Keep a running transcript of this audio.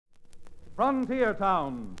Frontier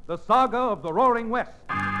Town, the saga of the Roaring West.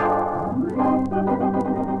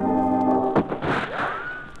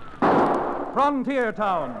 Frontier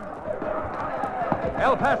Town.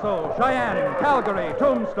 El Paso, Cheyenne, Calgary,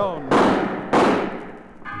 Tombstone.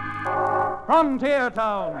 Frontier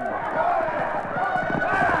Town.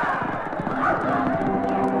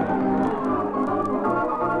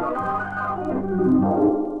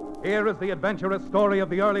 Here is the adventurous story of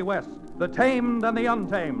the early West, the tamed and the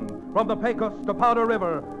untamed, from the Pecos to Powder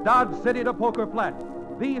River, Dodge City to Poker Flat.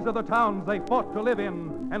 These are the towns they fought to live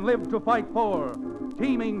in and lived to fight for,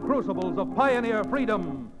 teeming crucibles of pioneer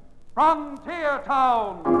freedom. Frontier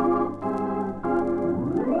Town!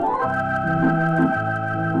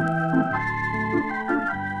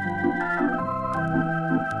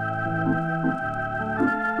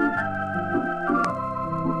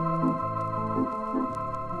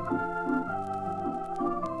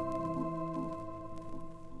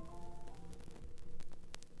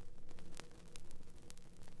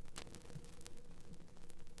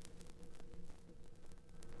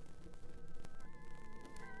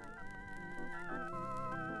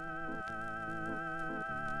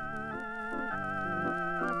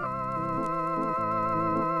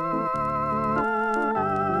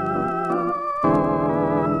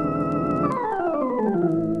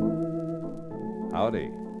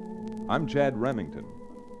 Howdy. I'm Chad Remington,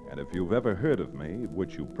 and if you've ever heard of me,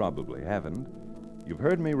 which you probably haven't, you've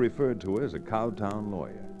heard me referred to as a Cowtown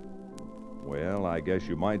lawyer. Well, I guess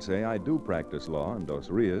you might say I do practice law in Dos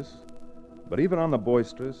Rios, but even on the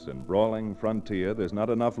boisterous and brawling frontier, there's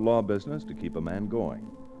not enough law business to keep a man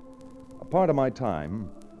going. A part of my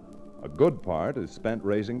time, a good part, is spent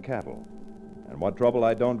raising cattle, and what trouble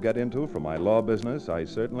I don't get into for my law business, I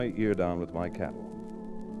certainly ear down with my cattle.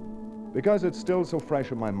 Because it's still so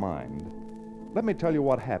fresh in my mind, let me tell you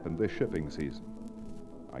what happened this shipping season.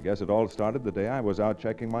 I guess it all started the day I was out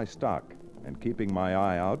checking my stock and keeping my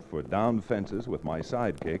eye out for downed fences with my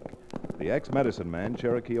sidekick, the ex-medicine man,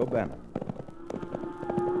 Cherokee O'Bannon.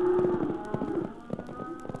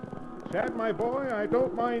 Chad, my boy, I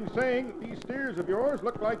don't mind saying that these steers of yours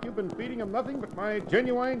look like you've been feeding them nothing but my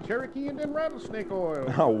genuine Cherokee Indian rattlesnake oil.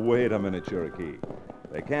 Now, wait a minute, Cherokee.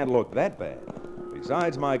 They can't look that bad.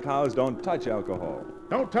 Besides, my cows don't touch alcohol.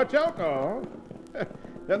 Don't touch alcohol?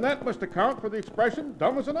 Then that must account for the expression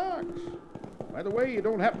dumb as an ox. By the way, you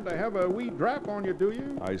don't happen to have a wee drap on you, do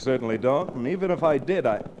you? I certainly don't, and even if I did,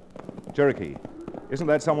 Cherokee, isn't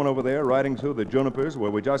that someone over there riding through the junipers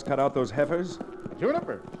where we just cut out those heifers?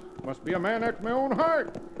 Junipers? Must be a man after my own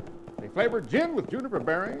heart. They flavored gin with juniper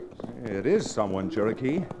berries. It is someone,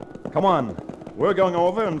 Cherokee. Come on. We're going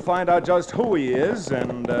over and find out just who he is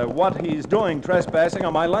and what he's doing trespassing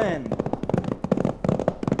on my land.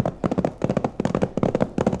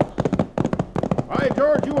 By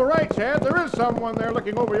George, you were right, Chad. There is someone there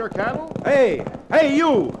looking over your cattle. Hey,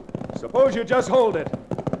 you! Suppose you just hold it.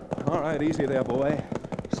 All right, easy there, boy.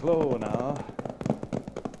 Slow now.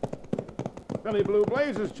 Billy Blue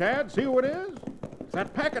Blazes, Chad. See who it is? It's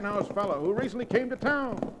that packing house fellow who recently came to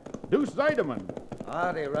town. Deuce Zeideman.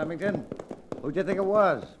 Howdy, Remington. Who'd you think it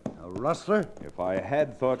was? A rustler? If I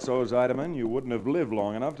had thought so, Zeideman, you wouldn't have lived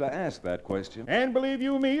long enough to ask that question. And believe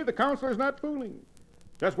you me, the counselor's not fooling.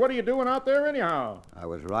 Just what are you doing out there anyhow? I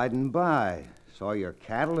was riding by, saw your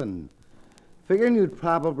cattle, and figuring you'd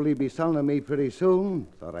probably be selling to me pretty soon,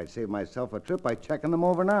 thought I'd save myself a trip by checking them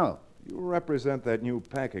over now. You represent that new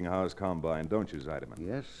packing house combine, don't you, Zeideman?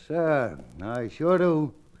 Yes, sir. I sure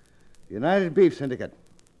do. United Beef Syndicate.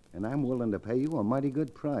 And I'm willing to pay you a mighty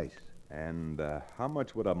good price. And how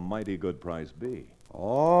much would a mighty good price be?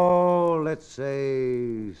 Oh, let's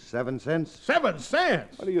say 7 cents. 7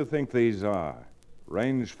 cents? What do you think these are?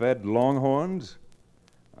 Range-fed longhorns?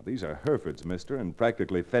 Now, these are Herefords, mister, and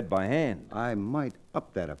practically fed by hand. I might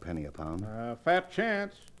up that a penny a pound. Fat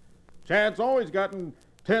chance. Chad's always gotten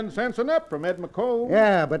 10 cents and up from Ed McComb.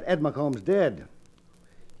 Yeah, but Ed McComb's dead.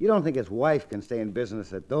 You don't think his wife can stay in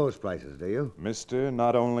business at those prices, do you? Mister,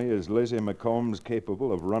 not only is Lizzie McCombs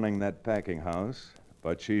capable of running that packing house,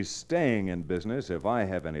 but she's staying in business if I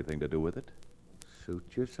have anything to do with it.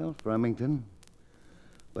 Suit yourself, Remington.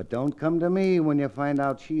 But don't come to me when you find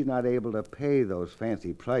out she's not able to pay those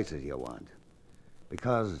fancy prices you want.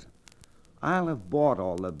 Because I'll have bought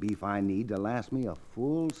all the beef I need to last me a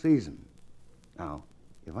full season. Now,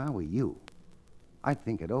 if I were you, I'd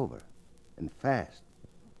think it over. And fast.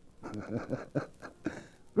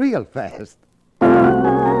 Real fast.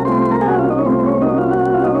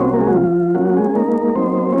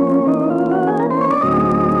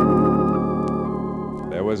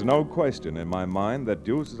 There was no question in my mind that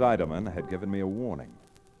Deuce Zeideman had given me a warning.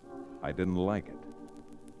 I didn't like it.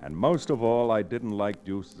 And most of all, I didn't like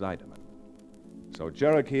Deuce Zeideman. So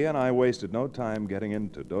Cherokee and I wasted no time getting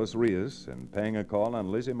into Dos Rios and paying a call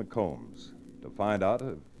on Lizzie McCombs to find out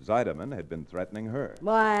if Zeideman had been threatening her.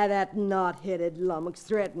 Why, that knot-headed lummox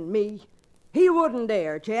threatened me. He wouldn't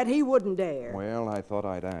dare, Chet. He wouldn't dare. Well, I thought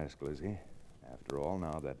I'd ask, Lizzie. After all,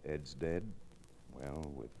 now that Ed's dead, well,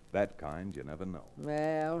 with that kind, you never know.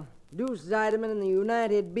 Well, Deuce Zeideman and the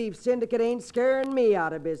United Beef Syndicate ain't scaring me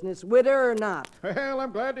out of business, with her or not. Well,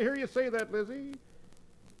 I'm glad to hear you say that, Lizzie.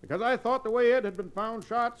 Because I thought the way Ed had been found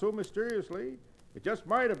shot so mysteriously, it just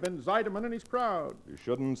might have been Zeideman and his crowd. You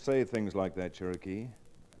shouldn't say things like that, Cherokee.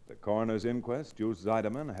 At the coroner's inquest, Deuce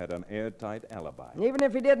Zeideman had an airtight alibi. Even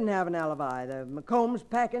if he didn't have an alibi, the McCombs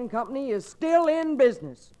Packing Company is still in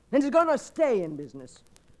business, and is going to stay in business.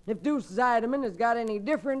 If Deuce Zeideman has got any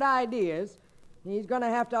different ideas, he's going to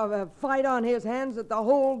have a fight on his hands that the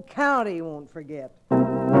whole county won't forget.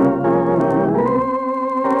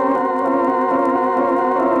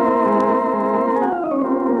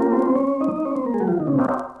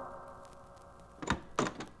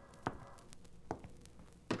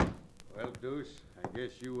 Well, Deuce, I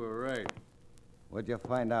guess you were right. What'd you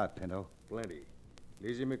find out, Pinto? Plenty.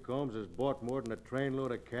 Lizzie McCombs has bought more than a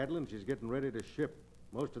trainload of cattle, and she's getting ready to ship.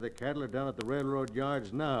 Most of the cattle are down at the railroad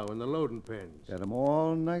yards now in the loading pens. Got 'em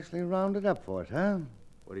all nicely rounded up for us, huh?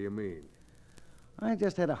 What do you mean? I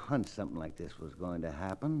just had a hunch something like this was going to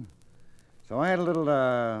happen. So I had a little,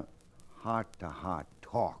 heart-to-heart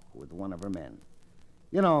talk with one of her men.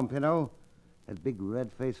 You know him, Pinto. That big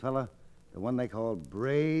red-faced fella. The one they call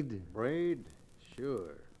Braid. Braid?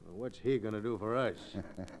 Sure. Well, what's he going to do for us?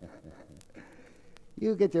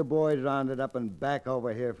 You get your boys rounded up and back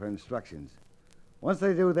over here for instructions. Once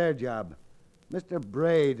they do their job, Mr.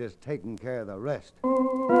 Braid is taking care of the rest.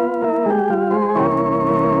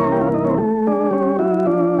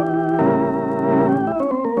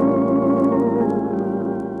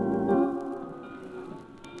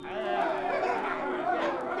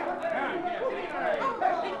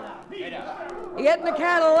 You getting the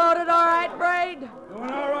cattle loaded all right, Braid?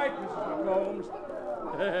 Doing all right, Mrs. McCombs.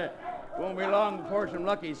 Won't be long before some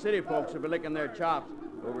lucky city folks will be licking their chops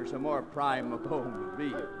over some more prime McCombs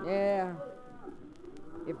beef. Yeah.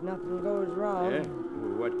 If nothing goes wrong. Yeah?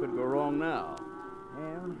 What could go wrong now?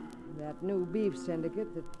 Well, that new beef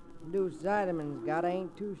syndicate that Deuce Zeideman's got, I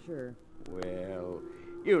ain't too sure. Well,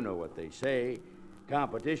 you know what they say.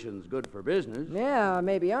 Competition's good for business. Yeah,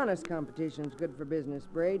 maybe honest competition's good for business,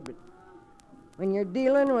 Braid, but when you're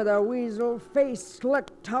dealing with a weasel, face,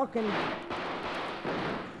 slick-talking...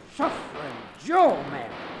 Suffering Joe,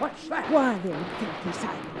 man. What's that? Why, them filthy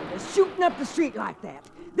sidewalkers shooting up the street like that.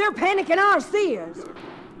 They're panicking our steers.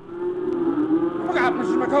 Look out,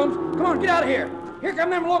 Mrs. McCombs. Come on, get out of here. Here come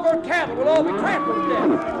them local cattle. We'll all be trampled to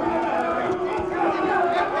death.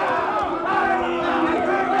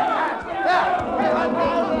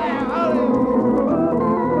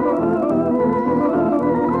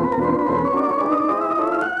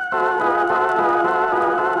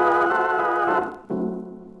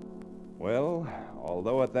 Well,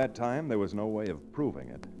 although at that time there was no way of proving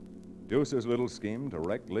it, Deuce's little scheme to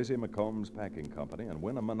wreck Lizzie McCombs Packing Company and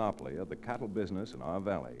win a monopoly of the cattle business in our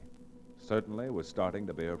valley certainly was starting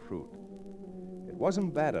to bear fruit. It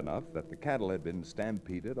wasn't bad enough that the cattle had been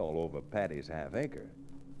stampeded all over Patty's half-acre,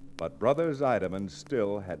 but Brother Zeideman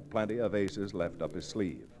still had plenty of aces left up his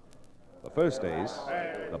sleeve. The first ace,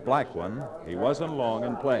 the black one, he wasn't long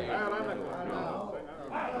in playing.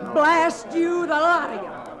 Blast you, the lot of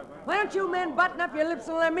you. Why don't you men button up your lips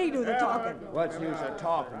and let me do the talking? What's the use of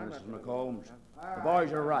talking, Mrs. McCombs? The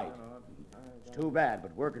boys are right. It's too bad,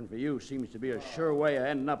 but working for you seems to be a sure way of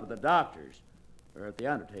ending up at the doctor's or at the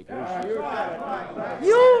undertaker's.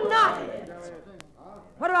 You knotheads!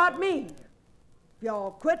 What about me? If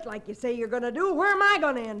y'all quit like you say you're going to do, where am I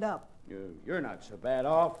going to end up? You're not so bad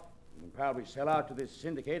off. You can probably sell out to this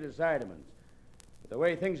syndicate of Zeideman's. But the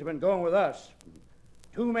way things have been going with us,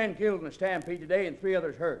 2 men killed in a stampede today and 3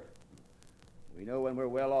 others hurt. We know when we're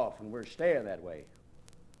well off, and we're staying that way.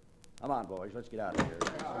 Come on, boys, let's get out of here.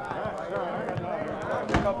 A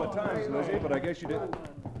couple of times, Lizzie, but I guess you didn't.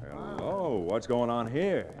 Hello, what's going on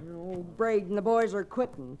here? Oh, Braid and the boys are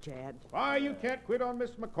quitting, Chad. Why, you can't quit on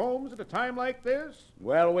Miss McCombs at a time like this?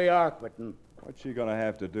 Well, we are quitting. What's she gonna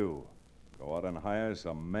have to do? Go out and hire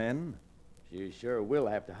some men? She sure will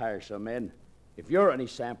have to hire some men. If you're any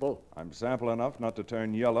sample. I'm sample enough not to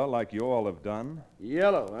turn yellow like you all have done.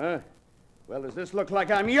 Yellow, huh? Well, does this look like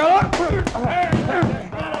I'm yellow?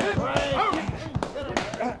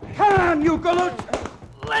 Come on, you galoots!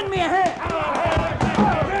 Lend me a hand!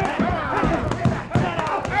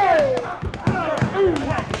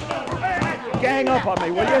 gang up on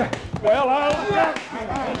me, will you? Well, I'll...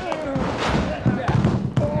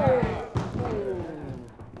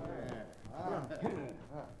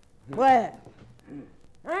 Well,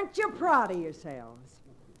 aren't you proud of yourselves?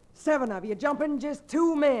 7 of you jumping just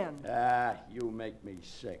 2 men. You make me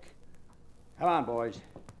sick. Come on, boys.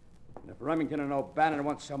 And if Remington and O'Bannon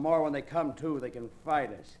want some more when they come to, they can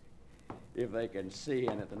fight us. If they can see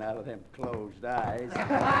anything out of them closed eyes.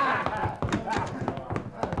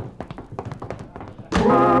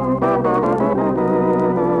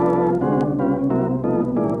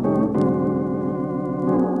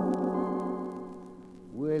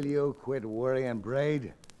 Will you quit worrying, Braid?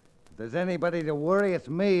 If there's anybody to worry, it's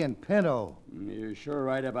me and Pinto. You're sure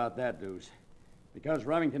right about that, Deuce. Because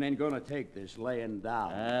Remington ain't going to take this laying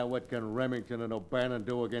down. What can Remington and O'Bannon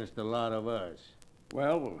do against a lot of us?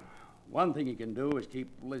 Well, one thing he can do is keep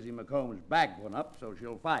Lizzie McComb's backbone up so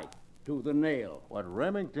she'll fight to the nail. What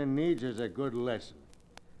Remington needs is a good lesson.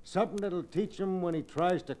 Something that'll teach him when he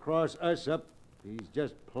tries to cross us up, he's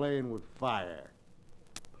just playing with fire.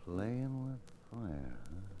 Playing with fire,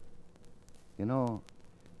 huh? You know,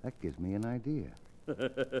 that gives me an idea.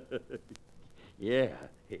 Yeah,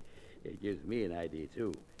 it gives me an idea,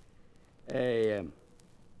 too.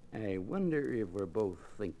 I wonder if we're both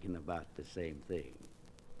thinking about the same thing.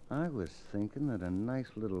 I was thinking that a nice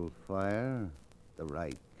little fire, the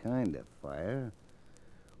right kind of fire,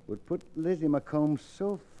 would put Lizzie McComb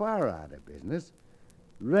so far out of business,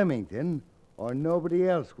 Remington or nobody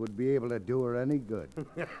else would be able to do her any good.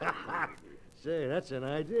 Say, that's an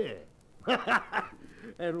idea.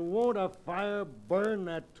 And won't a fire burn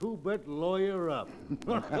that two-bit lawyer up?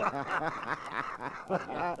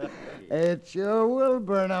 It sure will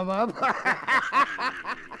burn him up.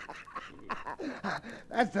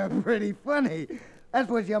 That's pretty funny. That's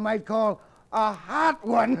what you might call a hot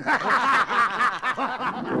one.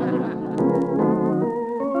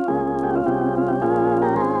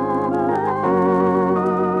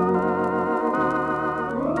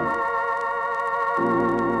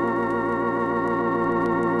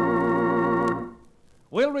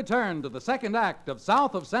 We'll return to the second act of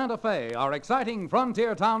South of Santa Fe, our exciting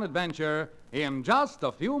frontier town adventure, in just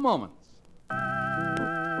a few moments.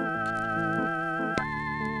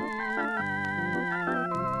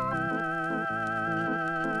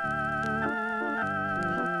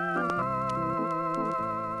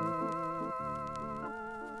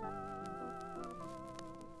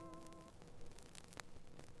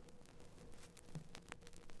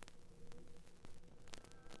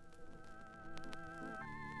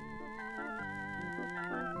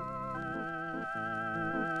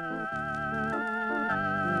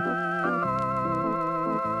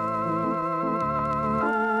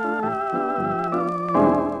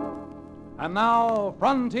 And now,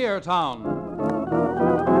 Frontier Town.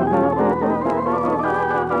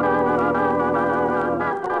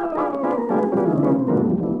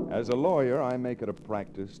 As a lawyer, I make it a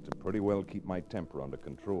practice to pretty well keep my temper under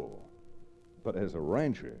control. But as a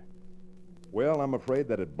rancher, well, I'm afraid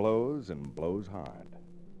that it blows and blows hard.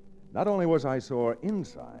 Not only was I sore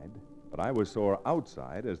inside, but I was sore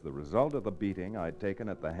outside as the result of the beating I'd taken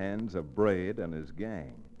at the hands of Braid and his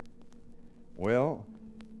gang. Well,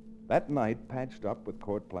 that night, patched up with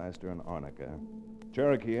court plaster and arnica,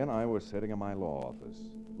 Cherokee and I were sitting in my law office,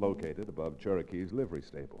 located above Cherokee's livery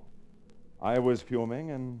stable. I was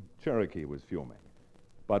fuming, and Cherokee was fuming,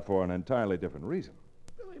 but for an entirely different reason.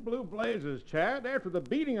 Billy Blue Blazes, Chad. After the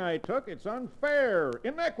beating I took, it's unfair,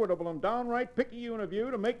 inequitable, and downright picayune of you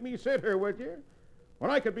to make me sit here with you when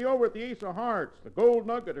I could be over at the Ace of Hearts, the Gold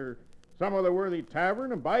Nugget, or some other worthy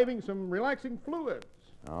tavern imbibing some relaxing fluids.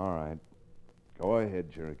 All right. Go ahead,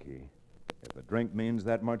 Cherokee. If the drink means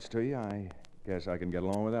that much to you, I guess I can get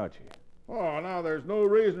along without you. Oh, now there's no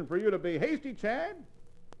reason for you to be hasty, Chad.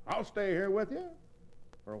 I'll stay here with you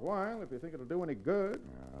for a while if you think it'll do any good.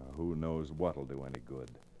 Who knows what'll do any good.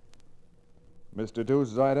 Mr. Deuce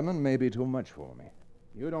Zeideman may be too much for me.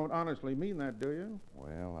 You don't honestly mean that, do you?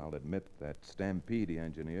 Well, I'll admit that Stampede he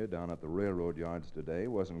engineered down at the railroad yards today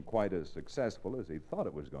wasn't quite as successful as he thought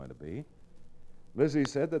it was going to be. Lizzie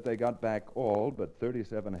said that they got back all but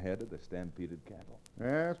 37 head of the stampeded cattle.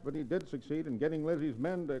 Yes, but he did succeed in getting Lizzie's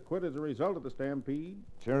men to quit as a result of the stampede.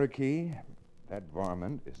 Cherokee, that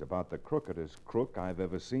varmint is about the crookedest crook I've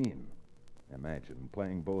ever seen. Imagine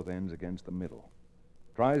playing both ends against the middle.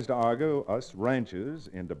 Tries to argue us ranchers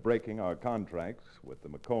into breaking our contracts with the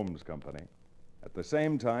McCombs Company at the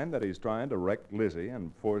same time that he's trying to wreck Lizzie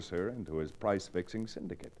and force her into his price-fixing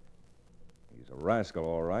syndicate. He's a rascal,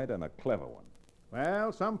 all right, and a clever one.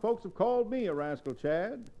 Well, some folks have called me a rascal,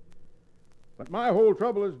 Chad. But my whole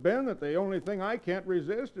trouble has been that the only thing I can't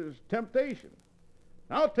resist is temptation.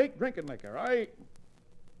 I'll take drinking liquor.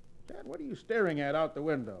 Chad, what are you staring at out the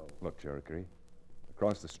window? Look, Cherokee.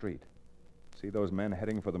 Across the street. See those men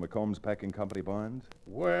heading for the McCombs Packing Company barns?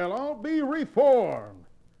 Well, I'll be reformed.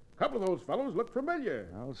 A couple of those fellows look familiar.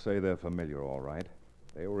 I'll say they're familiar, all right.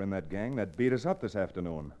 They were in that gang that beat us up this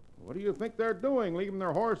afternoon. What do you think they're doing, leaving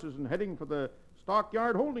their horses and heading for the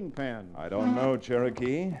stockyard holding pen? I don't know,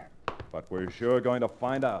 Cherokee, but we're sure going to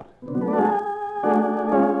find out.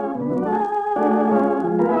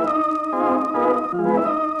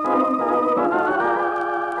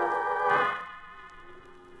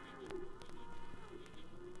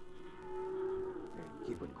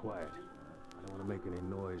 Keep it quiet. I don't want to make any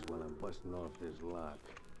noise while I'm busting off this lock.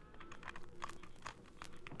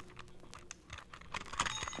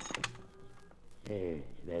 Hey,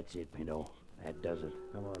 that's it, Pinto. That does it.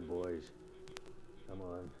 Come on, boys. Come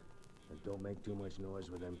on. And don't make too much noise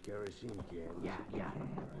with them kerosene cans. Yeah.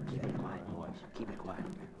 Keep it quiet, boys. Keep it quiet.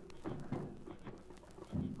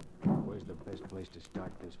 Where's the best place to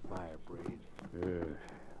start this fire, Braid?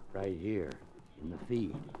 Right here, in the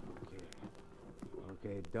feed.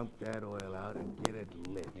 Okay, dump that oil out and get it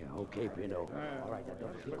lit. Yeah, okay, Pinto. All right, now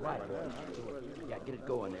don't be quiet, boys. Yeah, get it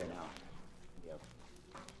going there now. Yep.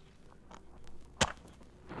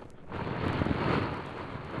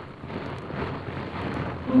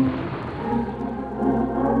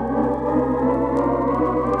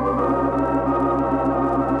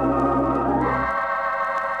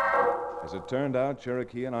 As it turned out,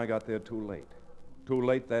 Cherokee and I got there too late. Too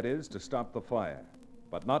late, that is, to stop the fire.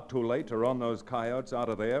 But not too late to run those coyotes out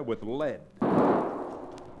of there with lead. Come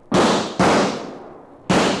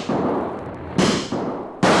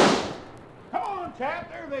on, Chad,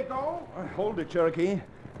 there they go. Hold it, Cherokee.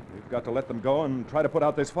 We've got to let them go and try to put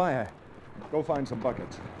out this fire. Go find some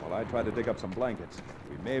buckets while I try to dig up some blankets.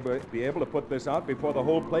 We may be able to put this out before the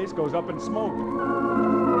whole place goes up in smoke.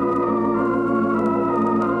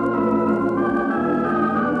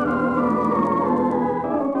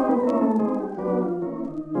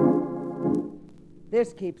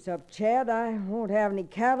 This keeps up, Chad, I won't have any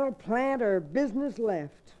cattle, plant, or business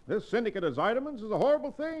left. This syndicate of Zeideman's is a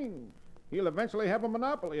horrible thing. He'll eventually have a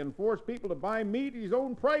monopoly and force people to buy meat at his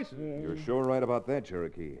own prices. You're sure right about that,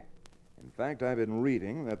 Cherokee. In fact, I've been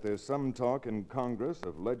reading that there's some talk in Congress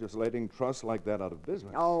of legislating trusts like that out of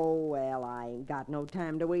business. Oh, well, I ain't got no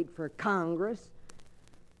time to wait for Congress.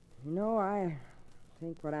 You know, I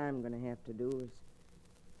think what I'm going to have to do is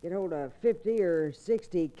get hold of 50 or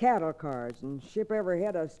 60 cattle cars and ship every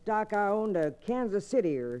head of stock I own to Kansas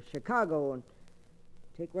City or Chicago and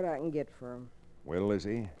take what I can get for 'em. Well,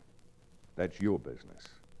 Lizzie, that's your business.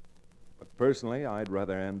 But personally, I'd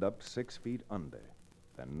rather end up 6 feet under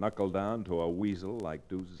than knuckle down to a weasel like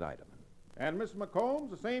Deuce Zeideman. And, Miss McCombs,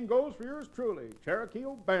 the same goes for yours truly, Cherokee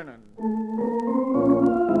O'Bannon.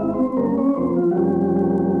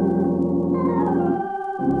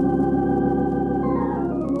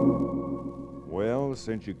 Well,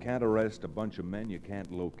 since you can't arrest a bunch of men you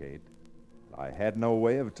can't locate, I had no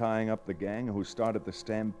way of tying up the gang who started the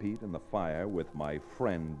stampede and the fire with my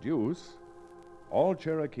friend Deuce. All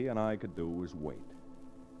Cherokee and I could do was wait.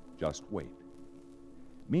 Just wait.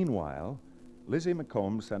 Meanwhile, Lizzie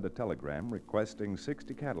McCombs sent a telegram requesting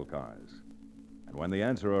 60 cattle cars. And when the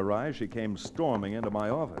answer arrived, she came storming into my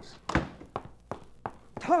office.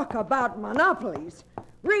 Talk about monopolies.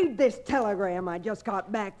 Read this telegram I just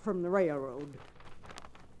got back from the railroad.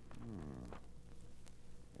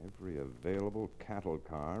 Every available cattle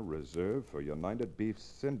car reserved for United Beef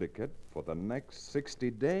Syndicate for the next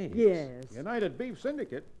 60 days. Yes. United Beef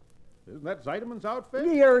Syndicate? Isn't that Zeideman's outfit?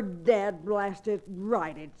 Your dad blasted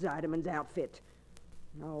right, it's Zeideman's outfit.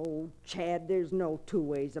 Oh, Chad, there's no two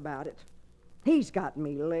ways about it. He's got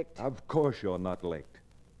me licked. Of course you're not licked.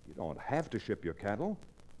 You don't have to ship your cattle.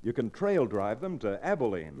 You can trail drive them to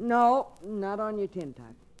Abilene. No, not on your tin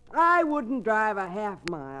type. I wouldn't drive a half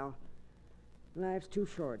mile. Life's too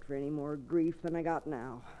short for any more grief than I got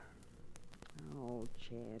now. Oh,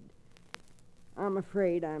 Chad. I'm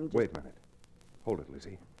afraid I'm just... Wait a minute. Hold it,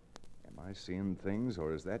 Lizzie. Am I seeing things,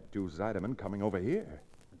 or is that Deuce Zeideman coming over here?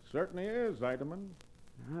 It certainly is, Zeideman.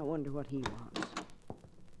 I wonder what he wants.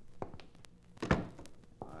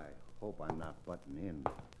 I hope I'm not butting in.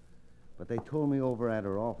 But they told me over at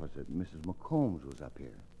her office that Mrs. McCombs was up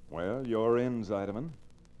here. Well, you're in, Zeideman.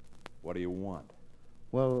 What do you want?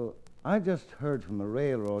 Well, I just heard from the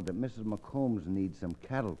railroad that Mrs. McCombs needs some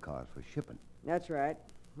cattle cars for shipping. That's right.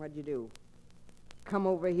 What'd you do? Come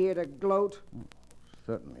over here to gloat?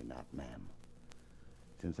 Certainly not, ma'am.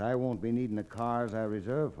 Since I won't be needing the cars I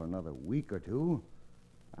reserved for another week or two,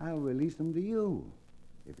 I'll release them to you,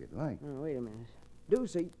 if you'd like. Oh, wait a minute.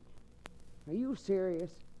 Deuce, are you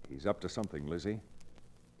serious? He's up to something, Lizzie.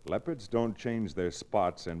 Leopards don't change their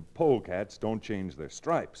spots, and polecats don't change their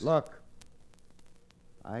stripes. Look,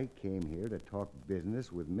 I came here to talk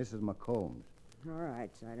business with Mrs. McCombs. All right,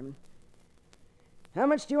 Sideman. How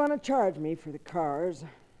much do you want to charge me for the cars?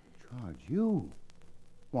 Charge you?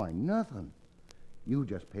 Why, nothing. You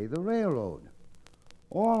just pay the railroad.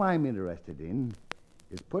 All I'm interested in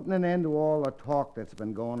is putting an end to all the talk that's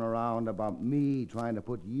been going around about me trying to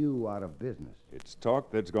put you out of business. It's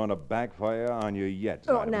talk that's going to backfire on you yet,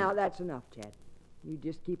 Oh, Zideman. now that's enough, Chad. You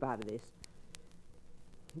just keep out of this.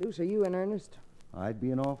 Deuce, are you in earnest? I'd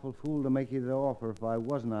be an awful fool to make you the offer if I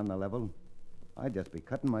wasn't on the level. I'd just be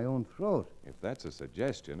cutting my own throat. If that's a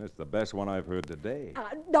suggestion, it's the best one I've heard today.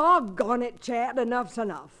 Doggone it, Chad. Enough's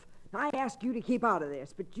enough. I ask you to keep out of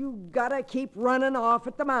this, but you gotta keep running off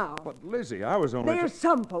at the mouth. But, Lizzie, I was only... There's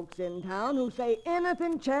some folks in town who say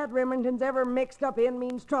anything Chad Remington's ever mixed up in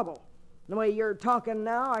means trouble. The way you're talking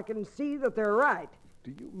now, I can see that they're right.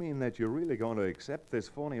 Do you mean that you're really going to accept this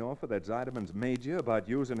phony offer that Zideman's made you about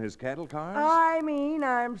using his cattle cars? I mean,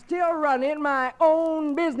 I'm still running my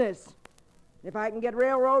own business. If I can get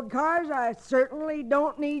railroad cars, I certainly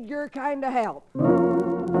don't need your kind of help.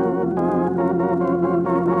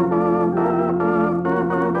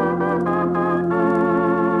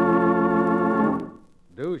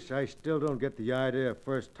 Deuce, I still don't get the idea of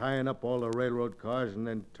first tying up all the railroad cars and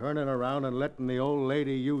then turning around and letting the old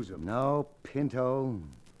lady use them. No, Pinto.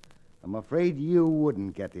 I'm afraid you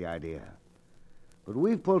wouldn't get the idea. But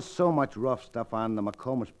we've pulled so much rough stuff on the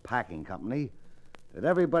McCombs Packing Company that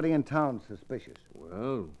everybody in town's suspicious.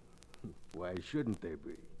 Well, why shouldn't they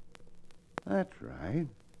be? That's right.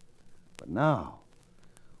 But now,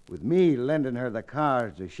 with me lending her the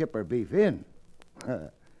cars to ship her beef in,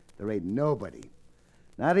 there ain't nobody,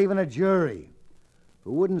 not even a jury,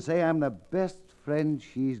 who wouldn't say I'm the best friend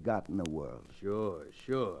she's got in the world.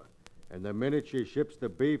 Sure. And the minute she ships the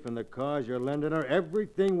beef and the cars you're lending her,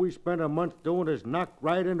 everything we spent a month doing is knocked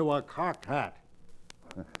right into a cocked hat.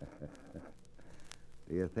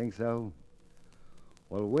 Do you think so?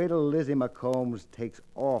 Well, wait till Lizzie McCombs takes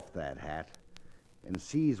off that hat and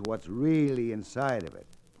sees what's really inside of it.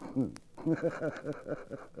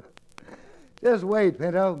 Just wait,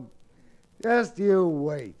 Pinto. Just you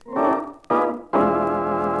wait.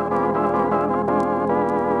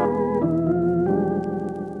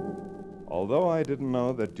 Although I didn't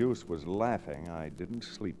know that Deuce was laughing, I didn't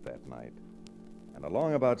sleep that night. And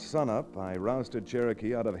along about sunup, I rousted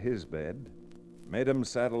Cherokee out of his bed, made him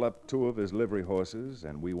saddle up 2 of his livery horses,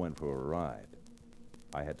 and we went for a ride.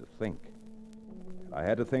 I had to think. I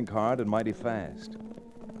had to think hard and mighty fast.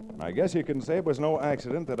 And I guess you can say it was no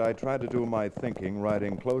accident that I tried to do my thinking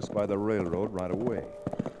riding close by the railroad right away.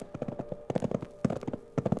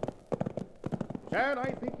 Chad,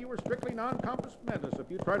 I think you were strictly non-compos mentis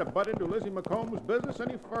if you try to butt into Lizzie McCombs' business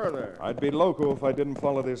any further. I'd be loco if I didn't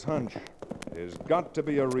follow this hunch. There's got to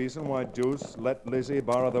be a reason why Deuce let Lizzie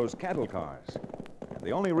borrow those cattle cars. And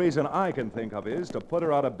the only reason I can think of is to put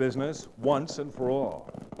her out of business once and for all.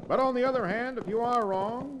 But on the other hand, if you are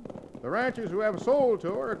wrong, the ranchers who have sold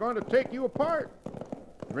to her are going to take you apart.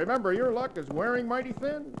 Remember, your luck is wearing mighty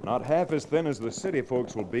thin. Not half as thin as the city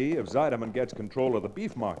folks will be if Zideman gets control of the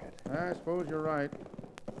beef market. I suppose you're right.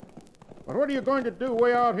 But what are you going to do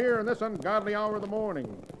way out here in this ungodly hour of the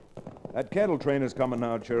morning? That cattle train is coming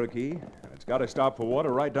now, Cherokee. And it's got to stop for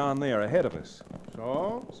water right down there ahead of us.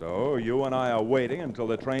 So? So you and I are waiting until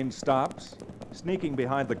the train stops, sneaking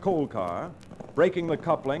behind the coal car, breaking the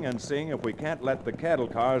coupling, and seeing if we can't let the cattle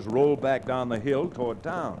cars roll back down the hill toward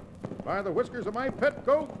town. By the whiskers of my pet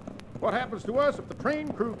goat, what happens to us if the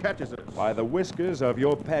train crew catches us? By the whiskers of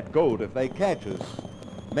your pet goat, if they catch us,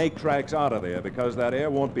 make tracks out of there, because that air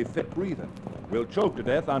won't be fit breathing. We'll choke to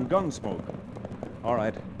death on gun smoke. All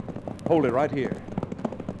right, hold it right here.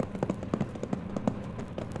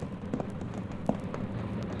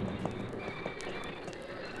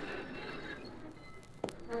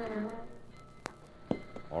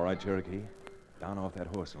 All right, Cherokee, down off that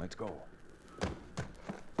horse and let's go.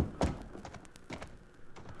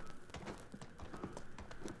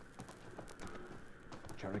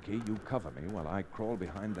 Cherokee, you cover me while I crawl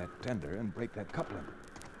behind that tender and break that coupling.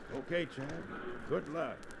 Okay, Chad. Good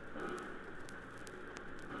luck.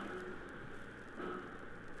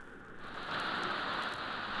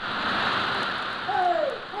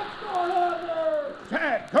 Hey, what's going on there?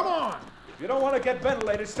 Chad, come on! If you don't want to get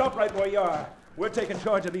ventilated, stop right where you are. We're taking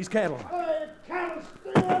charge of these cattle. Hey, cattle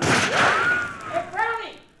stealing! Hey,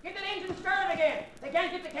 Brownie, get that engine started again. They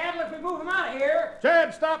can't get the cattle if we move them out of here.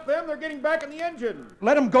 Chad, stop them. They're getting back in the engine.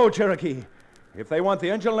 Let them go, Cherokee. If they want the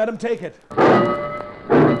engine, let them take it. Chad,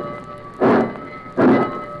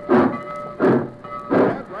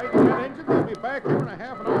 right in that engine. They'll be back here in a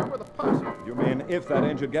half an hour with a posse. You mean if that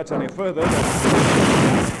engine gets any further, then...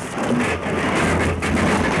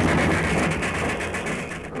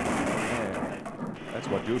 That's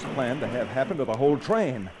what Deuce planned to have happen to the whole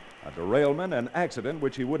train. A derailment, an accident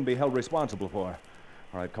which he wouldn't be held responsible for.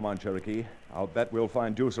 All right, come on, Cherokee. I'll bet we'll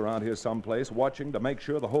find Deuce around here someplace watching to make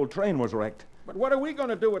sure the whole train was wrecked. But what are we going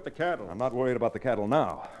to do with the cattle? I'm not worried about the cattle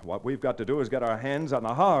now. What we've got to do is get our hands on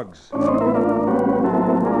the hogs.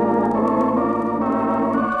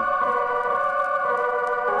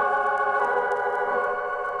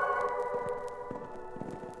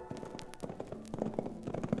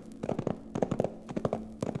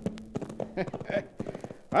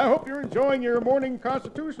 I hope you're enjoying your morning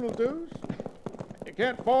constitutional, Deuce. You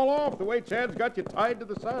can't fall off the way Chad's got you tied to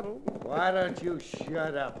the saddle. Why don't you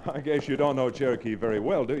shut up? I guess you don't know Cherokee very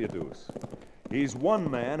well, do you, Deuce? He's one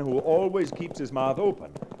man who always keeps his mouth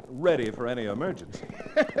open, ready for any emergency.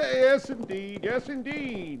 Yes, indeed. Yes,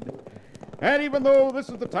 indeed. And even though this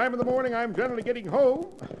is the time of the morning I'm generally getting home,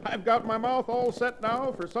 I've got my mouth all set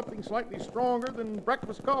now for something slightly stronger than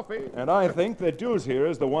breakfast coffee. And I think that Deuce here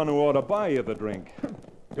is the one who ought to buy you the drink.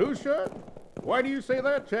 Deuce should? Why do you say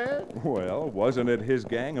that, Chad? Well, wasn't it his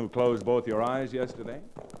gang who closed both your eyes yesterday?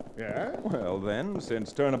 Yeah? Well, then,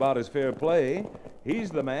 since turnabout is fair play, he's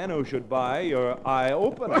the man who should buy your eye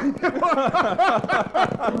opener.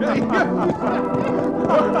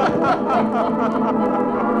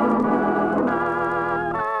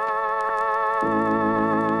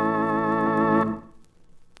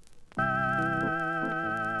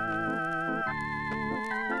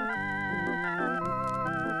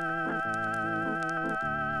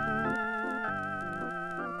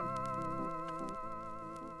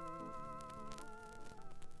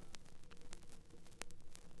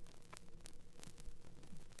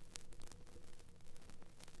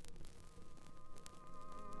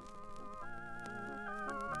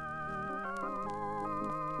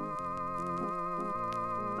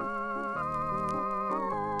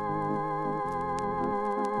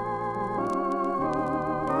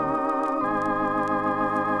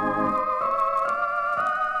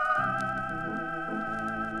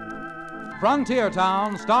 Frontier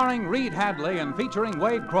Town, starring Reed Hadley and featuring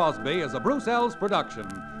Wade Crosby, is a Bruce Ells production.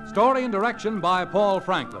 Story and direction by Paul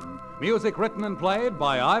Franklin. Music written and played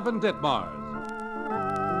by Ivan Ditmars.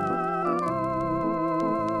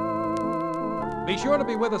 Be sure to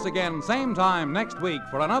be with us again same time next week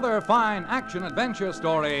for another fine action-adventure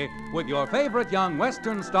story with your favorite young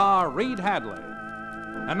Western star, Reed Hadley.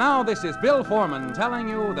 And now this is Bill Foreman telling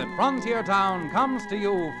you that Frontier Town comes to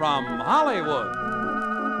you from Hollywood.